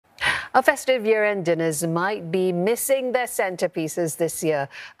Our festive year-end dinners might be missing their centerpieces this year.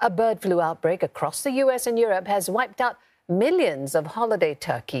 A bird flu outbreak across the US and Europe has wiped out millions of holiday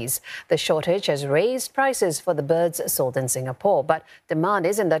turkeys. The shortage has raised prices for the birds sold in Singapore, but demand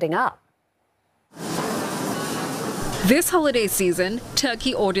isn't letting up. This holiday season,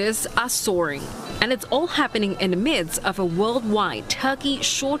 turkey orders are soaring. And it's all happening in the midst of a worldwide turkey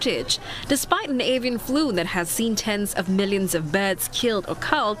shortage. Despite an avian flu that has seen tens of millions of birds killed or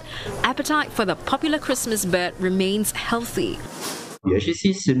culled, appetite for the popular Christmas bird remains healthy. We actually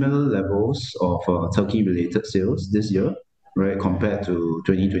see similar levels of turkey-related sales this year, right, compared to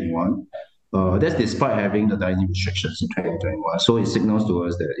 2021. That's despite having the dining restrictions in 2021. So it signals to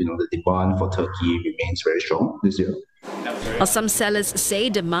us that the demand for turkey remains very strong this year. While some sellers say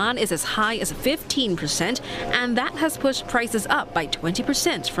demand is as high as 15%, and that has pushed prices up by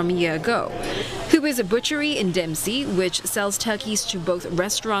 20% from a year ago. Huber's Butchery in Dempsey, which sells turkeys to both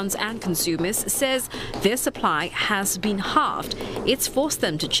restaurants and consumers, says their supply has been halved. It's forced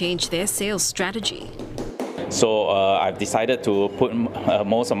them to change their sales strategy. So I've decided to put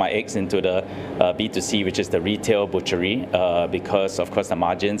most of my eggs into the B2C, which is the retail butchery, because of course the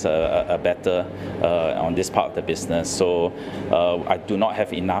margins are better on this part of the business. So I do not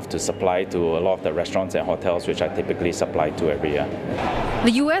have enough to supply to a lot of the restaurants and hotels, which I typically supply to every year.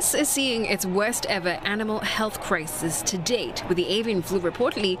 The US is seeing its worst ever animal health crisis to date, with the avian flu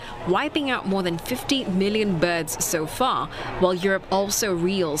reportedly wiping out more than 50 million birds so far, while Europe also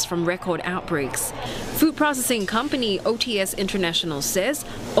reels from record outbreaks. Food processing company OTS International says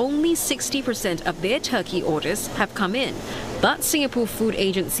only 60% of their turkey orders have come in, but Singapore Food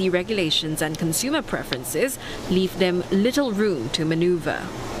Agency regulations and consumer preferences leave them little room to maneuver.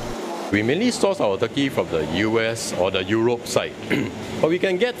 We mainly source our turkey from the US or the Europe side, but we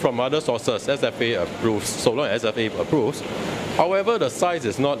can get from other sources, SFA approves, so long as SFA approves. However, the size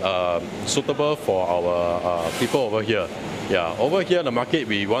is not suitable for our people over here. Yeah, over here in the market,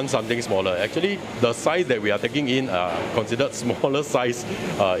 we want something smaller. Actually, the size that we are taking in are considered smaller size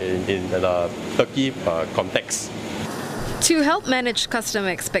in the turkey context. To help manage customer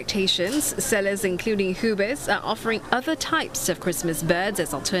expectations, sellers including Huber's are offering other types of Christmas birds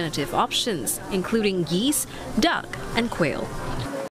as alternative options, including geese, duck and quail.